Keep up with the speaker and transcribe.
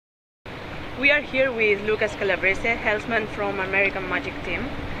We are here with Lucas Calabrese, helmsman from American Magic team.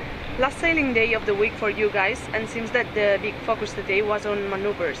 Last sailing day of the week for you guys, and seems that the big focus today was on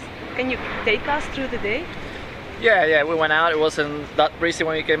maneuvers. Can you take us through the day? Yeah, we went out. It wasn't that breezy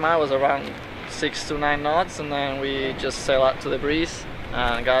when we came out. It was around 6 to 9 knots, and then we just sailed out to the breeze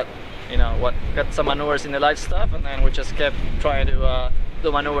and got some maneuvers in the light stuff, and then we just kept trying to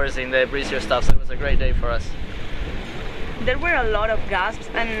do maneuvers in the breezier stuff. So it was a great day for us. There were a lot of gasps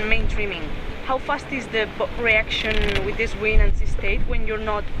and main trimming. How fast is the reaction with this wind and sea state when you're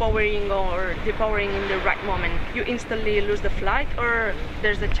not powering or depowering in the right moment? You instantly lose the flight, or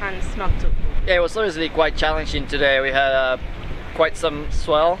there's a chance not to? Yeah, it was obviously quite challenging today. We had quite some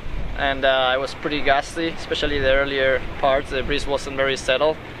swell, and it was pretty gusty, especially the earlier parts. The breeze wasn't very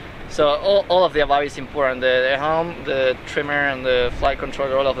settled. So all of the above is important. The helm, the trimmer, and the flight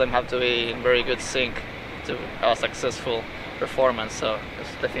controller, all of them have to be in very good sync to a successful performance. So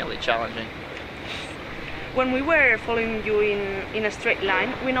it's definitely challenging. When we were following you in a straight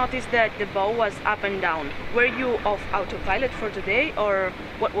line, we noticed that the bow was up and down. Were you off autopilot for today, or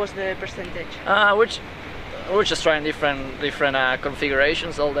what was the percentage? We're just trying different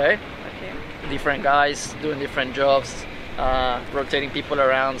configurations all day. Okay. Different guys doing different jobs, rotating people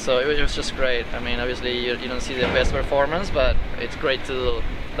around, so it was just great. I mean, obviously you don't see the best performance, but it's great to do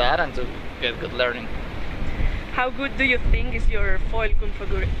that and to get good learning. How good do you think is your foil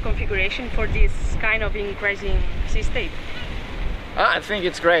configuration for this kind of increasing sea state? I think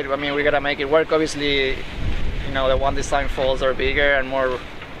it's great. I mean, we gotta make it work. Obviously, the one design foils are bigger and more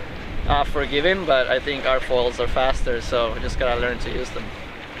forgiving, but I think our foils are faster, so we just gotta learn to use them.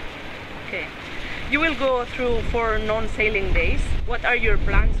 Okay. You will go through 4 non-sailing days. What are your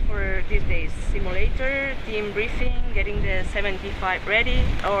plans for these days? Simulator, team briefing, getting the 75 ready,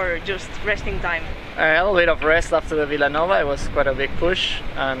 or just resting time? A little bit of rest after the Villanova. It was quite a big push,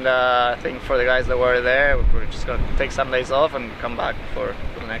 and I think for the guys that were there, we're just going to take some days off and come back for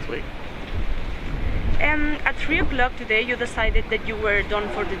the next week. And at 3 o'clock today, you decided that you were done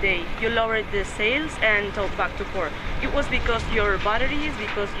for the day. You lowered the sails and towed back to port. It was because your batteries,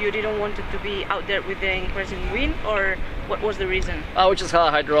 because you didn't want it to be out there with the increasing wind, or what was the reason? We just had a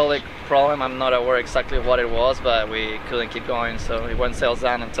hydraulic problem. I'm not aware exactly what it was, but we couldn't keep going, so we went sails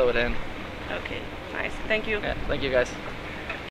down and towed in. Okay, nice. Thank you. Yeah, thank you guys.